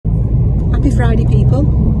Happy Friday, people.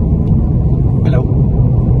 Hello.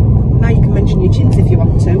 Now you can mention your chins if you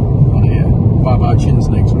want to. Oh yeah, what about chins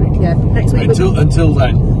next week? Yeah, next week. Until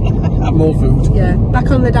then, have more food. Yeah, back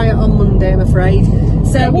on the diet on Monday, I'm afraid.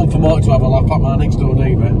 So I want for Mark to have a lap at my next door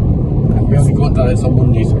neighbour. We only got diets on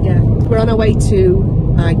Mondays. Yeah, we're on our way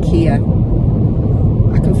to Ikea.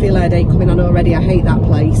 I can feel a headache coming on already. I hate that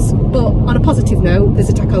place. But on a positive note, there's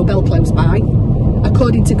a Taco Bell close by,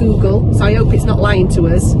 according to Google. So I hope it's not lying to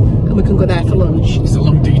us, and we can go there for lunch. It's a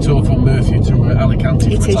long detour from Murcia to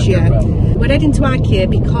Alicante. It is, yeah. We're heading to Ikea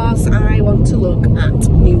because I want to look at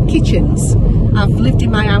new kitchens. I've lived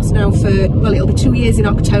in my house now for, well, it'll be 2 years in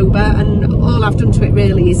October, and all I've done to it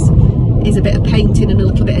really is a bit of painting and a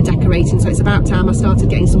little bit of decorating, so it's about time I started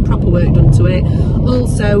getting some proper work done to it.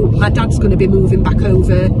 Also, my dad's going to be moving back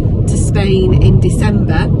over to Spain in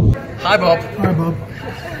December. Hi Bob. Hi Bob.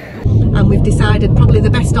 And we've decided probably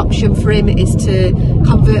the best option for him is to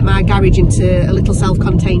convert my garage into a little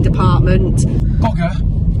self-contained apartment. Bugger,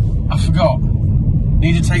 I forgot.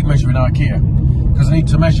 Need a tape measure in Ikea, because I need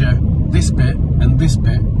to measure this bit and this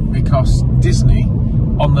bit, because Disney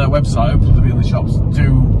on their website, hopefully they'll be in the shops,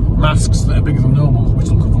 do masks that are bigger than normal, which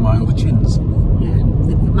will cover my other chins. Yeah,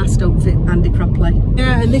 the masks don't fit Andy properly.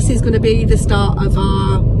 Yeah, and this is going to be the start of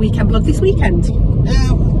our weekend vlog this weekend.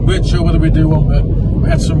 Yeah, we weren't sure whether we'd do one, but we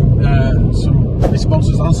had some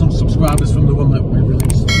responses and some subscribers from the one that we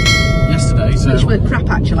released yesterday. So, which were crap,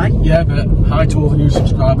 actually. Yeah, but hi to all the new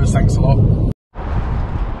subscribers, thanks a lot.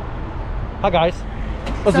 Hi guys.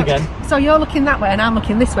 Us again. So you're looking that way and I'm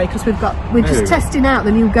looking this way because we're just testing out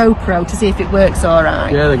the new GoPro to see if it works all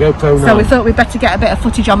right. Yeah, the GoPro. So we thought we'd better get a bit of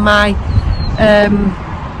footage on my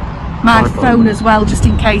my phone as well, just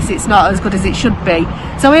in case it's not as good as it should be.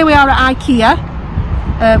 So here we are at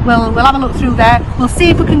Ikea. We'll have a look through there. We'll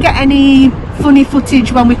see if we can get any funny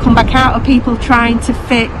footage when we come back out of people trying to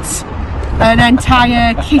fit an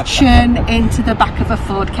entire kitchen into the back of a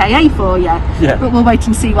Ford Ka for you. Yeah. But we'll wait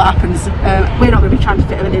and see what happens. We're not going to be trying to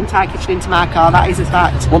fit an entire kitchen into my car, that is a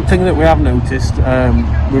fact. One thing that we have noticed,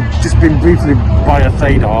 we've just been briefly by a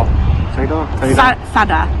Thader,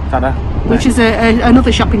 which is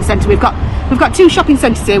another shopping centre. We've got two shopping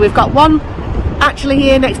centres here. We've got one actually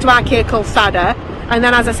here next to Ikea called Thader, and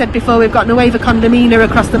then, as I said before, we've got Nueva Condomina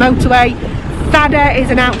across the motorway. Thader is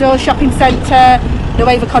an outdoor shopping centre.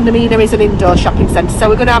 Nueva Condomina is an indoor shopping centre, so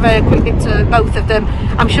we're going to have a quick nip to both of them.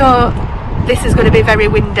 I'm sure this is going to be very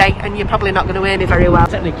windy and you're probably not going to hear me very well.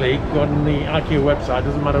 Technically, on the IKEA website,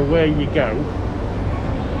 doesn't matter where you go,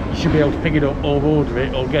 you should be able to pick it up or order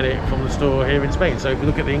it or get it from the store here in Spain. So if you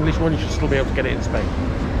look at the English one, you should still be able to get it in Spain.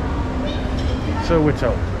 So we're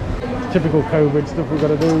told. Typical COVID stuff we've got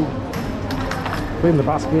to do. Clean the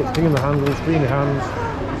baskets, clean the handles, clean your hands.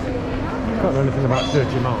 Can't know anything about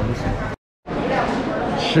dirty moms.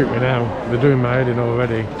 Shoot me now, they're doing my head in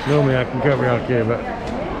already. Normally I can cover Ikea, but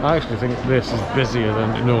I actually think this is busier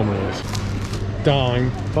than it normally is.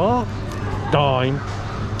 Dime for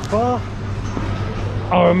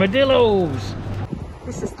armadillos.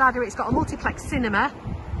 This is Thader. It's got a multiplex cinema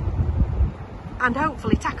and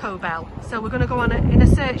hopefully Taco Bell. So we're going to go on in a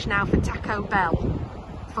search now for Taco Bell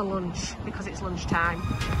for lunch because it's lunchtime.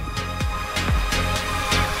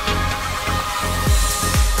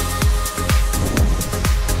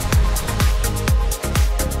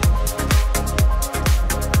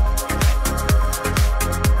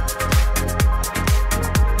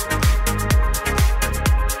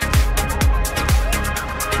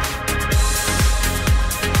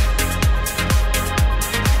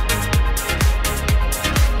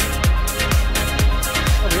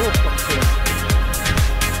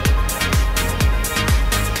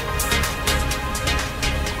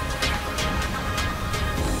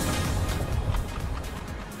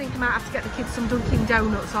 Might have to get the kids some Dunkin'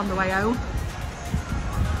 Donuts on the way home.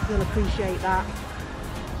 They'll appreciate that.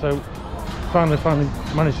 So, finally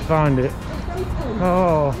managed to find it.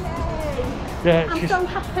 Oh, yeah. I'm so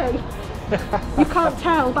happy. You can't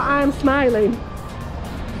tell, but I am smiling.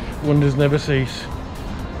 Wonders never cease.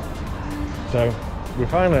 So, we're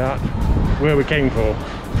finally at where we came for,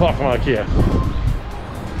 far from Ikea.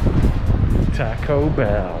 Taco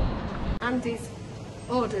Bell. Andy's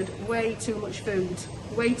ordered way too much food.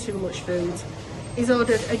 Way too much food. He's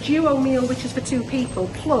ordered a duo meal, which is for 2 people,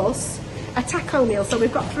 plus a taco meal, so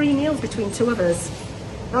we've got 3 meals between 2 of us.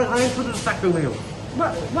 No, I ain't put a taco meal.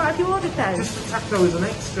 What have you ordered then? Just the taco as an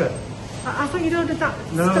extra. I thought you'd ordered that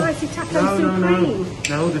spicy taco supreme.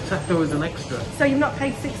 No, the taco is an extra. So you've not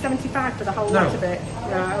paid $6.75 for the whole lot of it?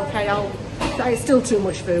 Right, okay, it's still too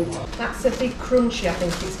much food. That's a big crunchy, I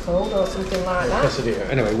think it's called, or something like that. Quesadilla.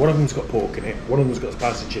 Anyway, one of them's got pork in it, one of them's got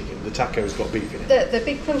spicy chicken, the taco's got beef in it. The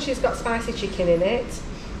big crunchy's got spicy chicken in it,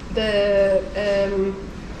 the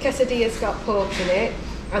quesadilla's got pork in it,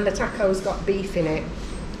 and the taco's got beef in it.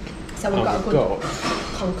 So we've got a good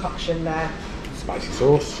concoction there. Spicy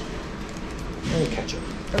sauce and ketchup.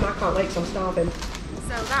 And I can't wait because I'm starving.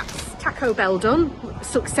 So that's Taco Bell done.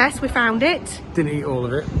 Success, we found it. Didn't eat all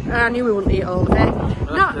of it. I knew we wouldn't eat all of it.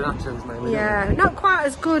 Not, the nachos mainly. Yeah, not quite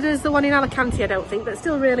as good as the one in Alicante, I don't think, but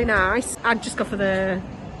still really nice. I'd just go for the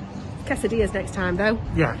quesadillas next time though.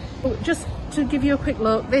 Yeah. Just to give you a quick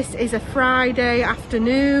look, this is a Friday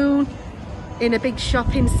afternoon in a big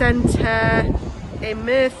shopping centre in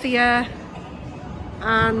Murcia,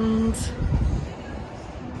 and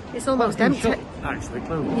it's almost empty. Actually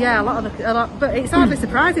closed. Yeah, but it's hardly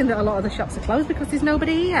surprising that a lot of the shops are closed because there's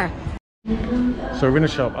nobody here. So we're in a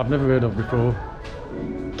shop I've never heard of before.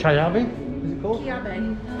 Kayabi, is it called?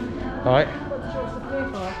 Kiabe. Right. What did you want to pay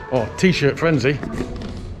for? Oh, t-shirt frenzy.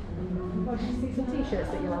 Oh, did you see some t-shirts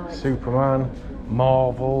that you like? Superman,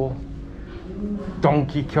 Marvel,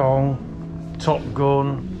 Donkey Kong, Top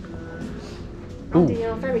Gun. Andy,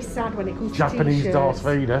 you're very sad when it comes Japanese to t-shirts. Darth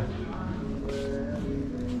Vader.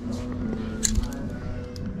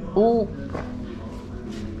 Oh,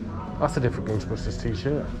 that's a different Ghostbusters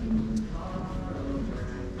t-shirt.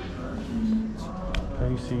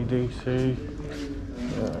 AC/DC,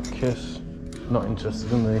 Kiss. Not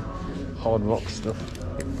interested in the hard rock stuff.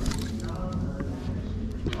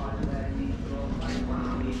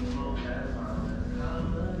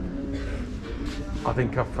 I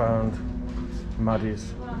think I've found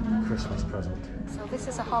Maddie's Christmas present. So this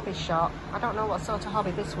is a hobby shop. I don't know what sort of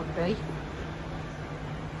hobby this would be.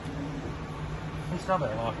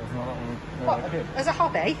 What, as a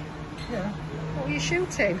hobby? Yeah. What were you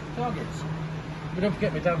shooting? Targets. But don't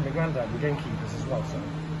forget my dad and my granddad were gamekeepers as well, so.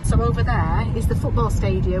 So over there is the football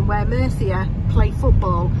stadium where Murcia play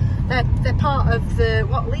football. They're part of the,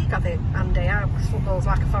 what league are they, Andy? Because football's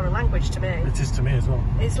like a foreign language to me. It is to me as well.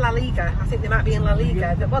 It's La Liga. I think they might be in La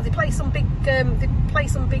Liga. Well, they play some big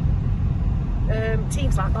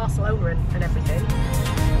teams like Barcelona and everything.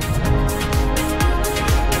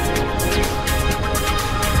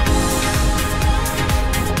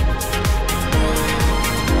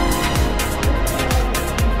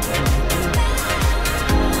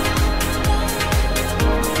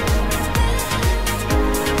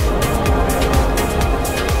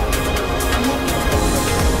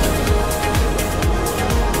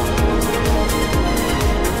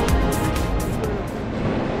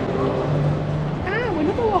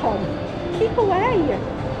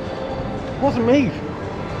 Wasn't me.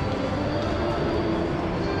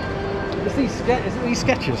 Is it these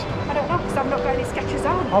sketches? I don't know because I've not got any sketches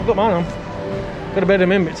on. I've got mine on. Got to bed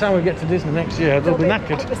them in. By the time we get to Disney next year, they'll be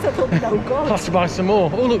knackered. They'll be no good. Have to buy some more.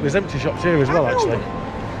 Oh look, there's empty shops here as well. Actually,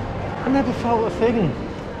 I never felt a thing.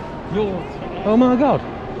 Oh my god.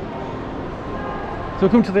 So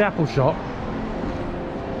we come to the Apple shop.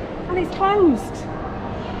 And it's closed.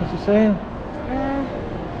 What's it saying?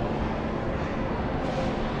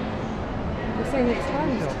 They're saying it's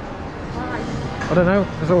closed. Why? I don't know.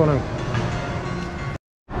 That's all I know.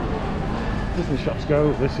 Disney shops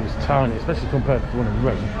go. This is tiny, especially compared to the one in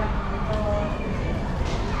Rome.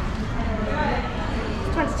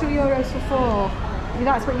 It's €22 for 4.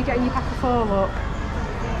 That's what you get in your pack of 4, look.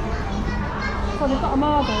 Well, they've got a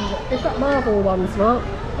Marvel. They've got Marvel ones, look.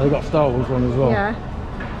 They've got Star Wars one as well. Yeah.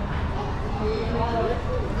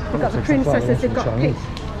 They've got the princesses. They've got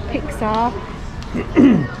Pixar.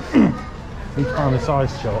 Need to find a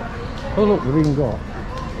size chart. Oh look, they've even got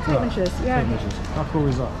Tape measures, yeah. tape measures. How cool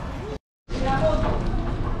is that?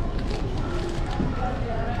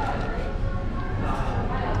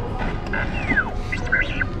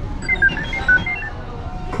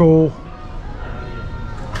 Cool.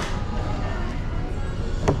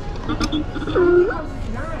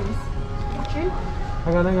 Nice.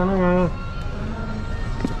 Hang on.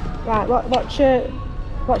 Right,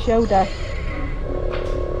 what's your order?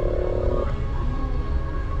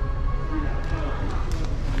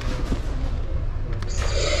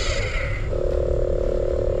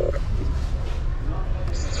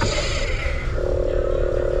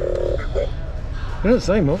 It doesn't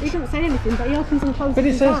say much. He doesn't say anything, but he opens and closes But it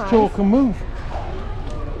his says eyes. talk and move.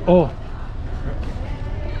 Oh.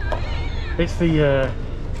 It's the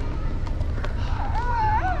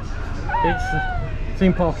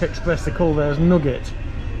Theme Park Express, they call theirs Nugget.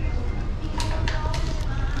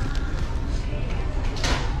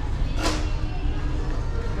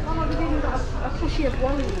 actually have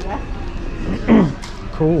one here.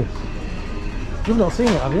 Cool. You've not seen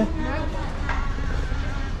it, have you? No.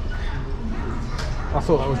 I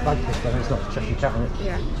thought that was Bagfish, but it's not. Cheshire Cat in it.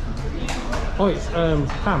 Yeah. Oh, it's ham.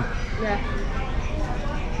 Yeah.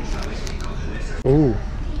 Ooh.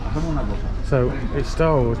 So it's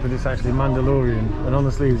Star Wars, but it's actually Mandalorian, and on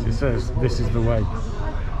the sleeves it says, "This is the way."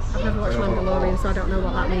 I've never watched Mandalorian, so I don't know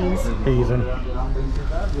what that means. Heathen.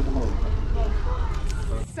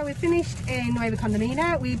 So we finished in Nueva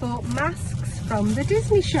Condomina. We bought masks from the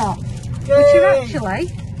Disney shop, which are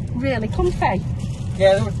actually really comfy.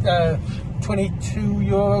 Yeah, there was 22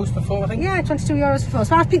 euros for 4, I think. Yeah, 22 euros for 4.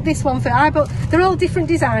 So I picked this one for. They're all different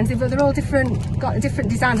designs. They're all different. Got different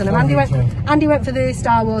designs on them. Andy went for the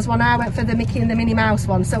Star Wars one. I went for the Mickey and the Minnie Mouse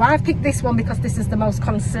one. So I've picked this one because this is the most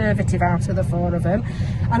conservative out of the 4 of them.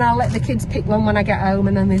 And I'll let the kids pick one when I get home,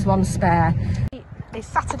 and then there's one spare. It's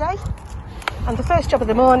Saturday, and the first job of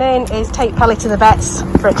the morning is take Pelly to the vets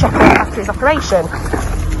for a checkup after his operation.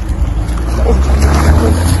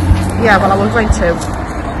 Yeah, well, I was going to.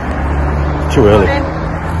 Too early.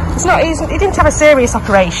 It's not. He didn't have a serious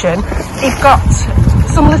operation. He's got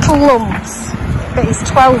some little lumps, but he's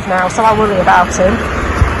 12 now, so I worry about him.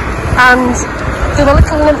 And there were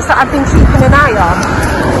little lumps that I've been keeping an eye on.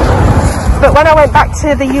 But when I went back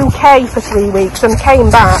to the UK for 3 weeks and came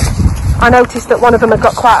back, I noticed that one of them had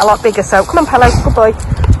got quite a lot bigger. So come on, Pele, good boy.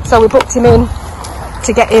 So we booked him in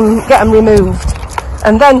to get him removed.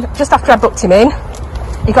 And then just after I booked him in,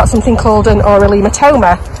 he got something called an oral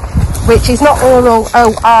hematoma, which is not oral,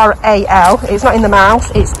 O-R-A-L, it's not in the mouth,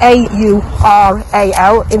 it's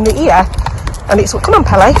A-U-R-A-L in the ear. And it's, come on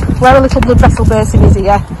Pele, where a little blood vessel bursts in his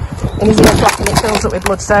ear, and his ear flap, and it fills up with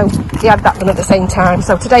blood, so he had that done at the same time.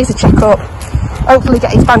 So today's a check-up, hopefully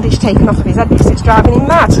get his bandage taken off of his head because it's driving him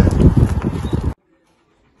mad.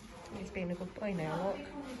 He's being a good boy now, look.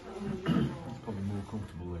 It's probably more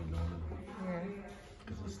comfortable laying down, Yeah.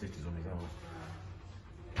 because of the stitches on his arm.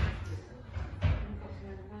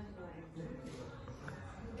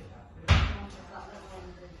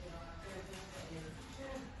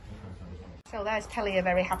 So there's Pelly, a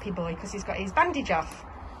very happy boy, because he's got his bandage off.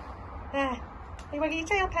 There. You wagging your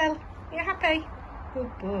tail, Pel? Are you happy?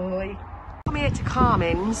 Good boy. Come here to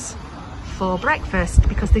Carmens for breakfast,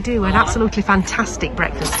 because they do an absolutely fantastic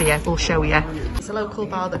breakfast here. We'll show you. It's a local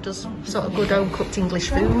bar that does sort of good home-cooked English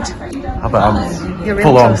food. How about You're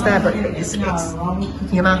really close there, but it's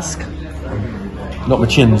your mask. Not my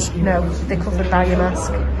chins. No, they're covered by your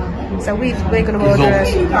mask. So we're going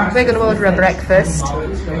to order a breakfast.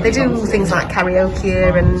 They do things like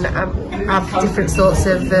karaoke and have different sorts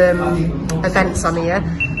of events on here.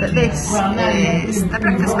 But this is the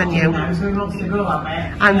breakfast menu,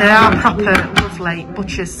 and they are proper lovely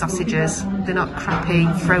butcher's sausages. They're not crappy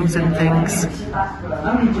frozen things. So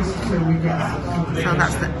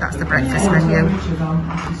that's the breakfast menu.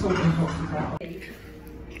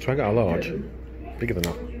 So I got a large, bigger than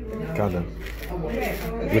that, kind of,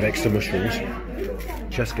 with extra mushrooms.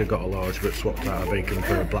 Jessica got a large but swapped out her bacon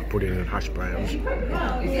for a black pudding and hash browns.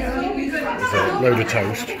 There's a load of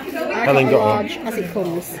toast. Helen got a large as it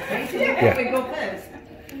comes. Yeah.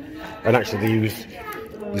 And actually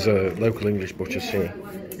there's a local English butcher's here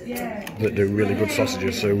that do really good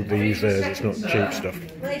sausages, so they use theirs, it's not cheap stuff.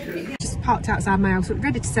 Just parked outside my house,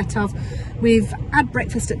 ready to set off. We've had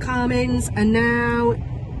breakfast at Carmen's, and now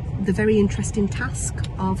the very interesting task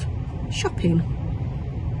of shopping.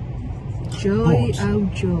 Joy, oh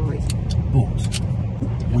joy. But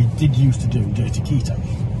we did used to do dirty keto.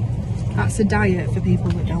 That's a diet for people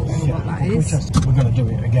that don't know what that is. We're going to do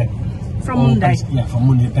it again. From Monday? Yeah, from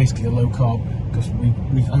Monday, basically a low carb, because we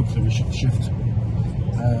hopefully we should shift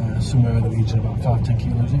somewhere in the region about 5-10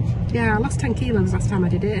 kilos each. Yeah, I lost 10 kilos last time I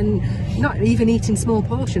did it, and not even eating small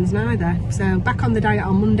portions neither. So back on the diet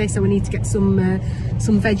on Monday, so we need to get some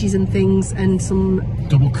veggies and things, and some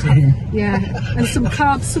double cream. Yeah, and some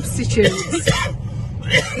carb substitutes.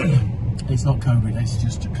 It's not COVID, it's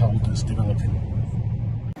just a cold that's developing.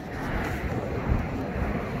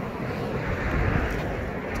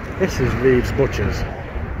 This is Reeves Butchers.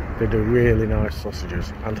 They do really nice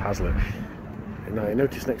sausages, and Hazlitt. Now you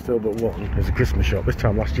notice next door but one is a Christmas shop. This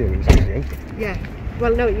time last year it was actually empty. Yeah.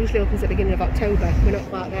 Well, no, it usually opens at the beginning of October. We're not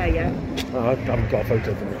quite there yet. Oh, I haven't got a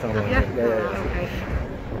photo from the time. Yeah. Okay.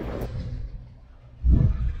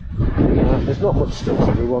 There's not much stuff,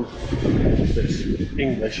 so we want this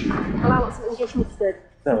English. Well, I want some English mustard.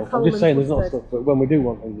 No, I'm just saying there's not stuff, but when we do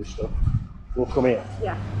want English stuff, we'll come here.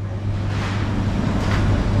 Yeah.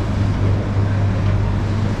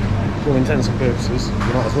 For all intents and purposes, you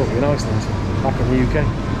might as well be in Iceland, back in the UK.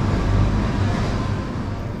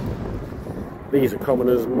 These are common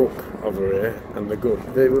as muck over here, and they're good.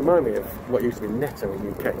 They remind me of what used to be Netto in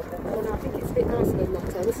the UK. Well, no, I think it's a bit nicer than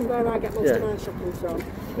Netto. This is where I get most of my shopping from.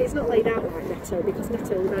 It's not laid out like Netto, because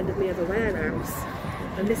Netto reminded me of a warehouse.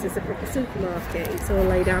 And this is a proper supermarket. It's all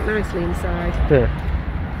laid out nicely inside. Yeah.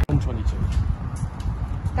 122.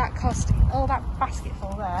 That cost, all that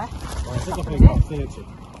basketful there. Well, I think I paid about 30.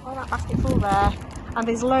 All that basketful there. And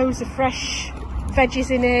there's loads of fresh veggies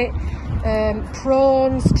in it.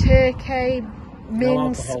 Prawns, turkey,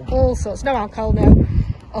 mince, all sorts. No alcohol, no.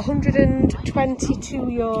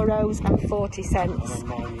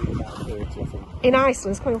 €122.40. In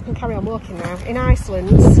Iceland, come on, we can carry on walking now. In Iceland,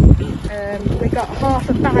 we got half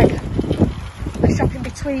a bag of shopping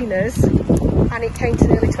between us, and it came to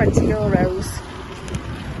nearly €20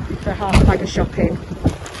 for half a bag of shopping.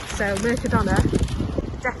 So Mercadona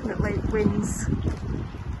definitely wins,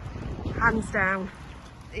 hands down.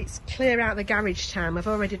 It's clear out the garage time. I've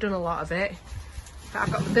already done a lot of it. But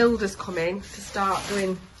I've got the builders coming to start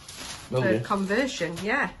doing the conversion,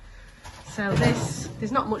 yeah. So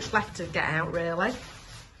there's not much left to get out really.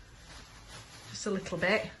 Just a little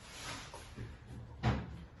bit.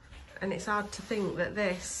 And it's hard to think that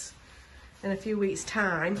this, in a few weeks'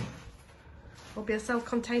 time, will be a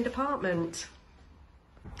self-contained apartment.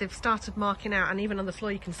 They've started marking out, and even on the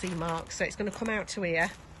floor you can see marks. So it's going to come out to here.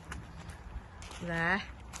 There.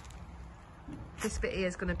 This bit here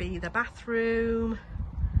is going to be the bathroom.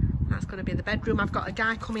 That's going to be the bedroom. I've got a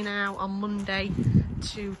guy coming out on Monday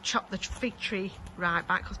to chop the fig tree right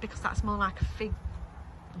back, because that's more like a fig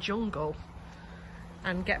jungle,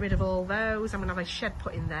 and get rid of all those. I'm going to have a shed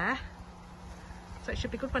put in there, so it should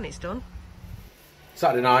be good when it's done.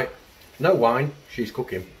 Saturday night, no wine, she's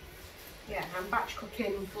cooking. Yeah, I'm batch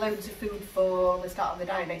cooking loads of food for the start of the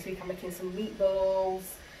diet next week. I'm making some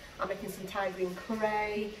meatballs, I'm making some Thai green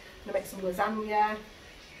curry, I'm going to make some lasagna.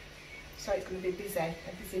 So it's going to be a busy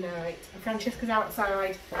night. And Francesca's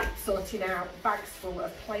outside sorting out bags full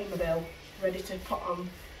of Playmobil, ready to put on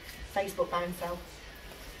Facebook buy and sell.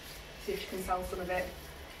 See if she can sell some of it.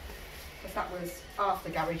 Because that was half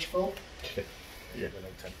the garage full. Yeah,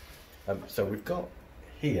 so we've got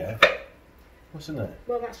here, what's in there?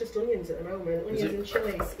 Well, that's just onions at the moment, onions and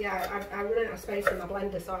chillies. Yeah, I run out of space in my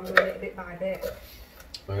blender, so I'm doing it bit by bit.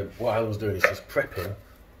 What Helen's doing is she's prepping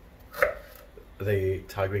the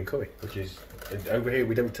Thai green curry, which is over here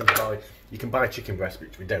we don't tend to buy. You can buy chicken breast,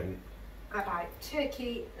 which we don't. I buy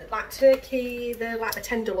turkey, like the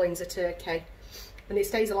tenderloins of turkey, and it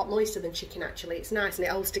stays a lot moister than chicken actually. It's nice and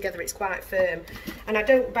it holds together, it's quite firm. And I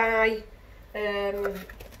don't buy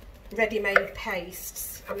ready-made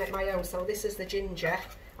pastes, I make my own. So this is the ginger.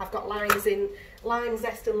 I've got lime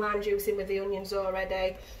zest and lime juice in with the onions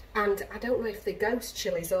already. And I don't know if they're ghost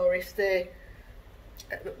chilies or if they're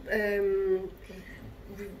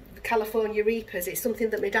California Reapers. It's something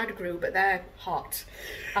that my dad grew, but they're hot.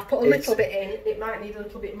 I've put a little bit in. It might need a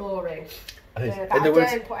little bit more in. But I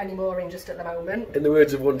don't put any more in just at the moment. In the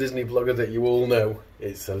words of one Disney blogger that you all know,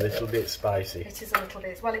 it's a little bit spicy. It is a little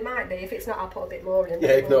bit. Well, it might be. If it's not, I'll put a bit more in. Yeah,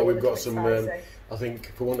 if not, we've got some, I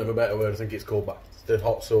think, for want of a better word, I think it's called the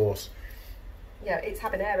hot sauce. Yeah, it's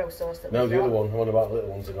habanero sauce that No, the other one about the little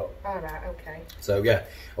ones I got. Alright, okay. So, yeah,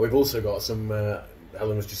 we've also got some,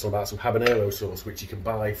 Helen was just on about some habanero sauce, which you can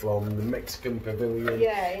buy from the Mexican Pavilion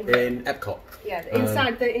in Epcot. Yeah,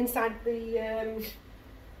 inside the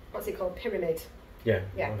what's it called? Pyramid. Yeah,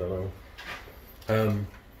 I don't know.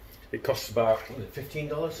 It costs about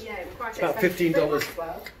 $15. Yeah, quite about $15.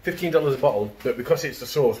 $15 a bottle, but because it's the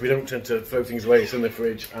sauce, we don't tend to throw things away. It's in the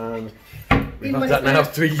fridge, and we've had that now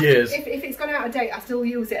 3 years. If it's gone out of date, I still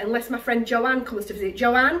use it unless my friend Joanne comes to visit.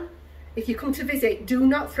 Joanne, if you come to visit, do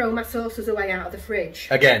not throw my sauces away out of the fridge.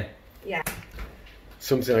 Again. Yeah.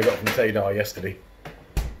 Something I got from Thader yesterday.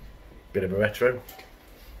 Bit of a retro.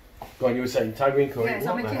 Go on, you were saying Thai green curry.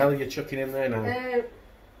 Yeah, what the hell are you chucking in there now?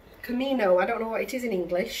 Camino. I don't know what it is in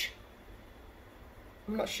English.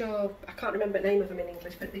 I'm not sure. I can't remember the name of them in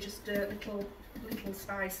English, but they're just little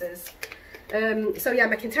spices. So yeah, I'm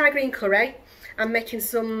making Thai green curry. I'm making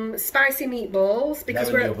some spicy meatballs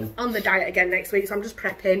because we're on the diet again next week, so I'm just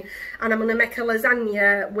prepping. And I'm going to make a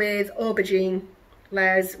lasagna with aubergine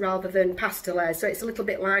layers rather than pasta layers. So it's a little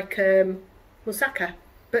bit like moussaka,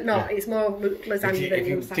 but not. Yeah. It's more lasagna than moussaka. If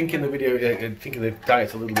you think in the video, thinking the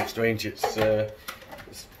diet's a little bit strange, it's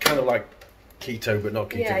kind of like keto, but not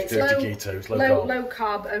keto. Yeah, it's dirty keto. It's low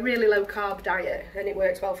carb, a really low carb diet, and it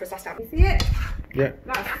works well for us last time. You see it? Yeah.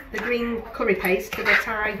 That's the green curry paste for the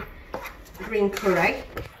Thai green curry.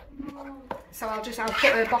 So I'll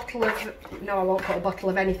put a bottle of, no, I won't put a bottle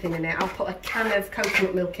of anything in it. I'll put a can of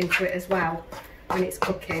coconut milk into it as well. when it's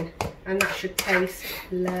cooking, and that should taste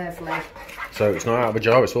lovely. So it's not out of a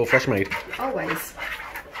jar, it's all fresh made? Always.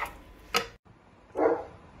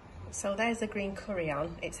 So there's the green curry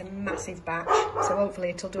on. It's a massive batch, so hopefully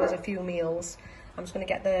it'll do us a few meals. I'm just going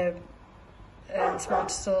to get the tomato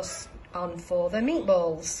sauce on for the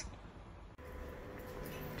meatballs.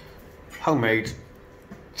 Homemade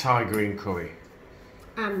Thai green curry.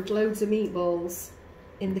 And loads of meatballs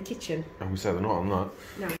in the kitchen. And we say they're not on that.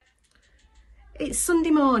 No. It's Sunday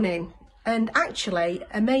morning, and actually,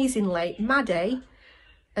 amazingly, Maddie,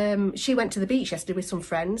 she went to the beach yesterday with some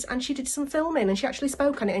friends and she did some filming, and she actually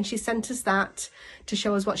spoke on it, and she sent us that to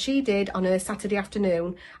show us what she did on her Saturday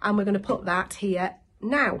afternoon, and we're going to put that here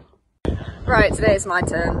now. Right, today it's my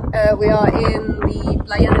turn. We are in the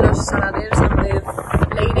Playa de los Saladeros. I'm with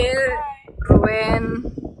Lady,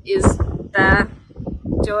 Ruben is there,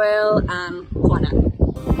 Joel and Juana.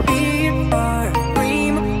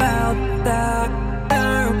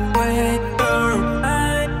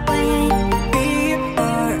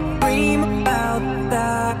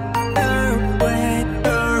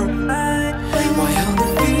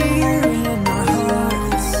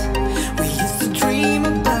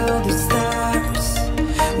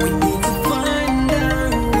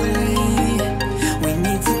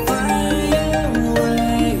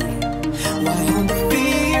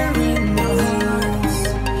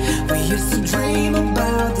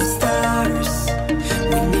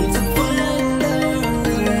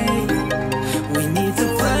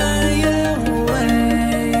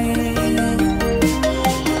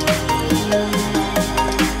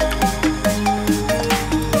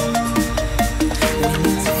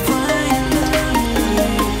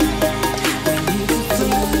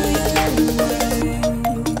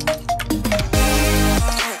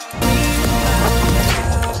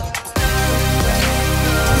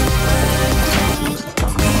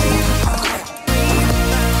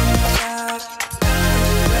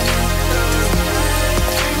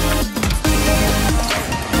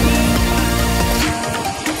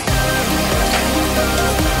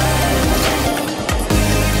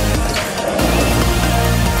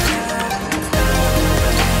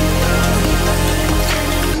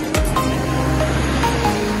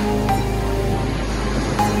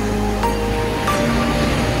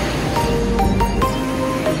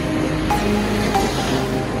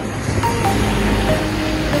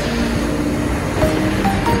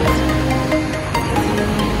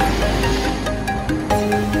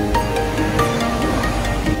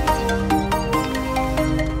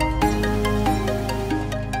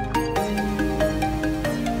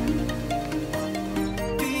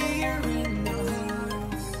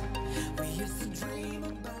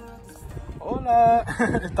 Hola,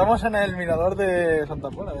 estamos en el mirador de Santa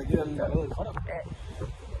Pola, de aquí del lado del faro.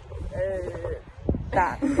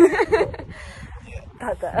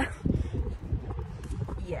 Thader.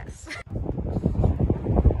 Yes.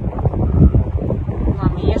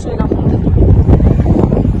 Mami, soy la foto.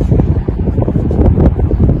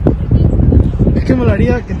 Es que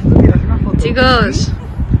molaría que tú tuvieras una foto. Chicos,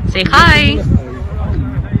 say hi.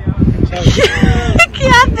 ¿Qué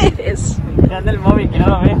haces? Mirando el móvil, que no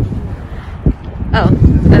lo ve. Oh,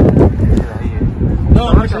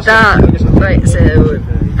 right, so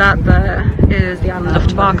that there is the island of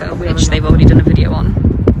Tobacco, which they've already done a video on.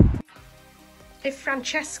 If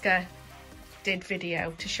Francesca did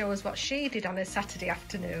video to show us what she did on her Saturday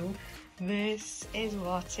afternoon, this is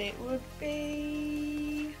what it would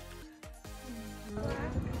be.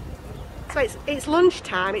 So it's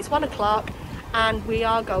lunchtime, it's 1 o'clock, and we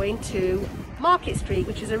are going to Market Street,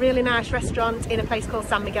 which is a really nice restaurant in a place called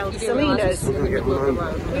San Miguel de Salinas. We're not going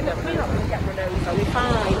to get run over, we're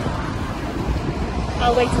fine.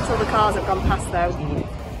 I'll wait until the cars have gone past though.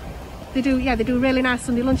 They do a really nice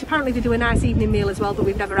Sunday lunch. Apparently they do a nice evening meal as well, but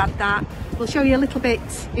we've never had that. We'll show you a little bit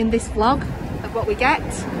in this vlog of what we get.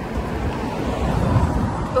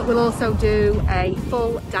 But we'll also do a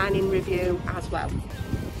full dining review as well.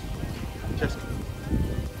 Just.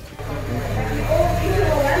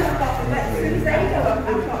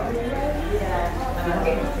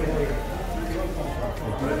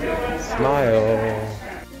 Smile.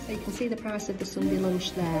 So you can see the price of the Sunday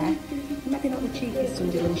lunch there. Maybe not the cheapest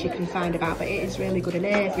Sunday lunch you can find about, but it is really good, and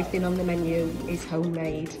everything on the menu is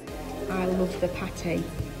homemade. I love the pate. Here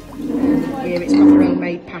it's proper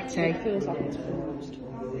homemade pate.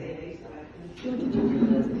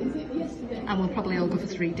 And we'll probably all go for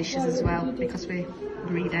 3 dishes as well because we're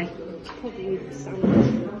greedy.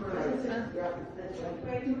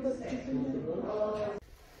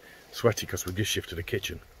 Sweaty because we just shifted the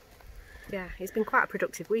kitchen. Yeah, it's been quite a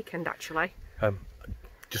productive weekend actually.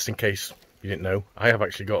 Just in case you didn't know, I have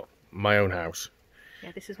actually got my own house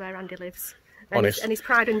Yeah, this is where Andy lives. Honest. And his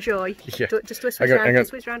pride and joy. Yeah. Just twist round, just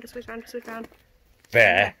twist round, just twist round, just twist round.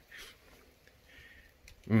 There.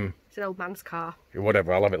 It's an old man's car.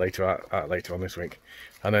 Whatever, I'll have it later later on this week.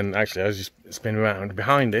 And then actually, I was just spinning around.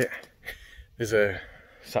 Behind it, there's a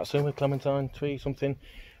satsuma clementine tree, something.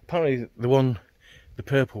 Apparently, the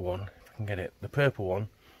purple one, if I can get it, the purple one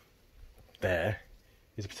there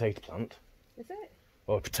is a potato plant. Is it?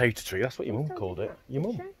 Or a potato tree. That's what your mum called it. Your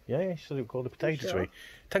mum? Yeah, she said it was called a potato tree. It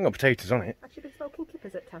hasn't got potatoes on it. Has she been smoking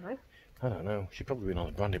clippers at time? I don't know. She's probably been on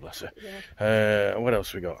the brandy, bless her. Yeah. What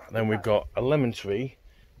else we got? Then we've got a lemon tree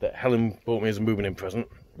that Helen bought me as a moving in present.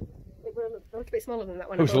 It was a little bit smaller than that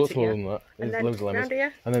one. It was a lot smaller than that. And There's loads of lemons.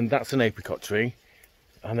 Here? And then that's an apricot tree.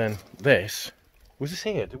 And then this. Was this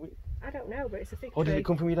here? I don't know, but it's a fig tree. Or did it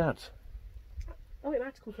come from your dad's? Oh, it might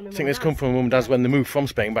have come from my mum. I think this come from my mum and dad's when they moved from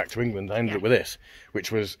Spain back to England. I ended up with this,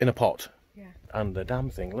 which was in a pot. Yeah. And the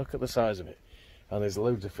damn thing, look at the size of it. And there's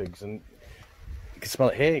loads of figs. And you can smell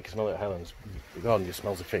it here, you can smell it at Helen's. The garden just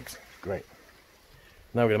smells of figs. Great.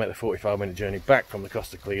 Now we're going to make the 45-minute journey back from the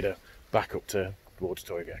Costa Clida, back up to Water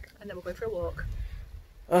Torrevieja. And then we'll go for a walk.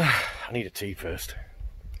 I need a tea first.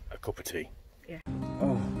 A cup of tea. Yeah.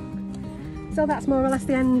 Oh. So that's more or less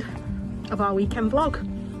the end of our weekend vlog.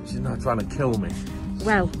 She's now trying to kill me.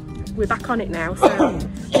 Well, we're back on it now, so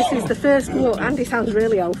this is the first walk. Andy sounds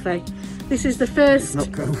really healthy. This is the first... It's not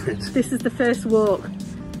COVID. This is the first walk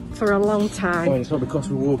for a long time. Well, it's not because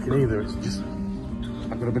we're walking either, it's just...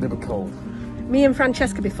 I've got a bit of a cold. Me and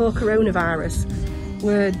Francesca, before coronavirus,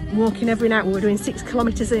 were walking every night. We were doing 6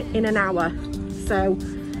 kilometres in an hour. So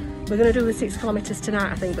we're going to do the 6 kilometres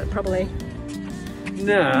tonight, I think, but probably...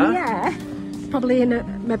 Nah. Yeah. Probably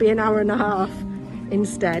in maybe an hour and a half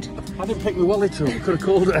instead. I didn't pick my wallet up. I could have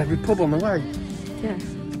called at every pub on the way. Yeah.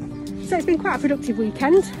 So it's been quite a productive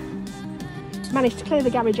weekend. Managed to clear the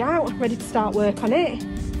garage out, ready to start work on it.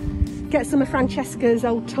 Get some of Francesca's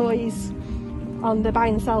old toys on the buy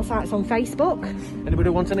and sell sites on Facebook. Anybody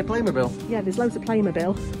want any Playmobil? Yeah, there's loads of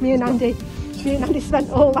Playmobil. Me and Andy spent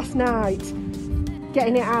all last night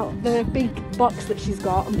getting it out the big box that she's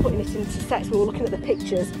got and putting it into sets. We were looking at the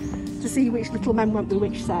pictures to see which little men went with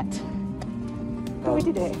which set. But we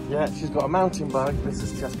did it. Yeah, she's got a mountain bike. This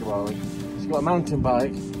is Chescawari. She's got a mountain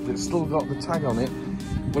bike that's still got the tag on it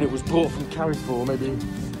when it was bought from Carrefour maybe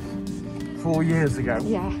 4 years ago.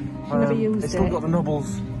 Yeah, I never used it. It's still got the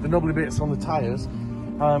knobbly bits on the tyres.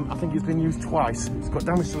 I think it's been used twice. It's got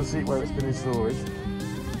damage to the seat where it's been in storage.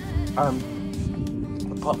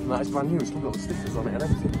 Apart from that, it's brand new. It's still got the stickers on it and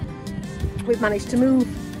everything. We've managed to move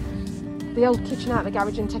the old kitchen out of the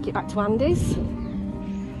garage and take it back to Andy's.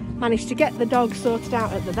 Managed to get the dog sorted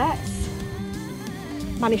out at the vet's.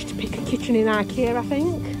 Managed to pick a kitchen in Ikea, I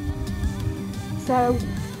think. So,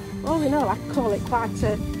 all in all, I call it quite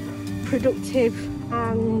a productive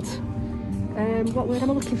and, what word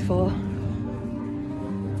am I looking for?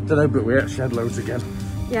 Don't know, but we ate shed loads again.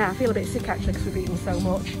 Yeah, I feel a bit sick actually because we've eaten so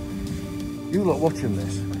much. You lot watching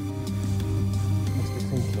this must be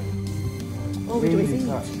thinking, All we do is eat.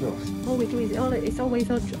 that stuff. All we do is, it's always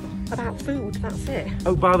about food, that's it.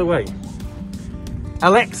 Oh, by the way,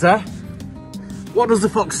 Alexa, what does the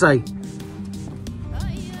fox say?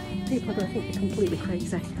 People are going to think you're completely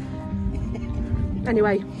crazy.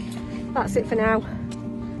 Anyway, that's it for now.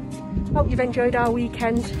 Hope you've enjoyed our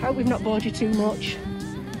weekend. Hope we've not bored you too much.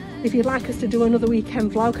 If you'd like us to do another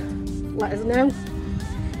weekend vlog, let us know.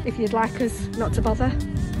 If you'd like us not to bother,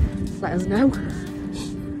 let us know.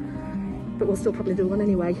 But we'll still probably do one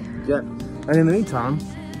anyway. Yeah, and in the meantime,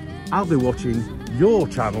 I'll be watching your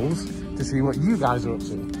channels to see what you guys are up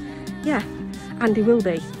to. Yeah, Andy will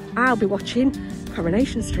be. I'll be watching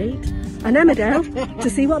Coronation Street and Emmerdale to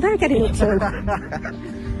see what they're getting up to.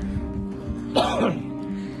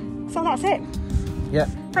 So that's it. Yeah.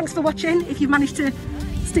 Thanks for watching, if you've managed to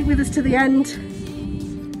stick with us to the end.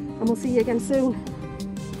 And we'll see you again soon.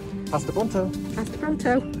 Hasta pronto. Hasta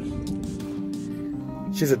pronto.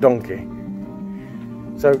 She's a donkey.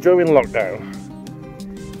 So during lockdown,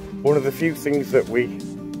 one of the few things that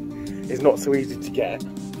is not so easy to get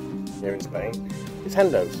here in Spain is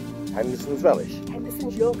Hendo's. Henderson's relish.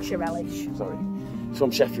 Henderson's Yorkshire relish. Sorry. It's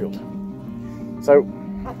from Sheffield. So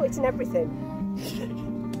I put it in everything.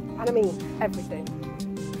 And I mean everything.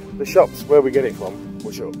 The shops where we get it from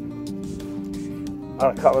were shut.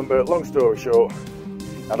 I can't remember, long story short,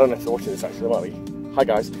 I don't know if you're watching this actually, might be. Hi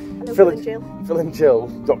guys. Hello, Phil and Jill. Phil and Jill,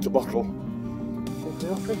 Dr. Bottle.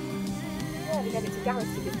 Yeah, they gave it to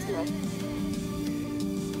Gareth to give to me.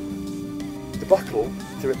 The bottle,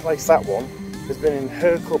 to replace that one, has been in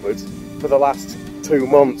her cupboard for the last 2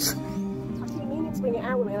 months. I keep meaning to bring it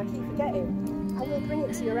out with me and I keep forgetting. I will bring it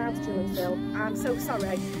come to your house, Jill and Phil. I'm so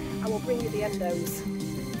sorry. I will bring you the endos.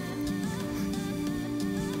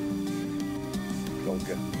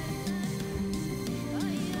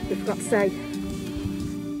 We forgot to say,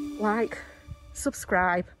 like,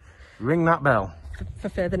 subscribe, ring that bell for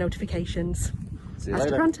further notifications. See you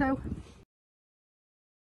Hasta later. pronto.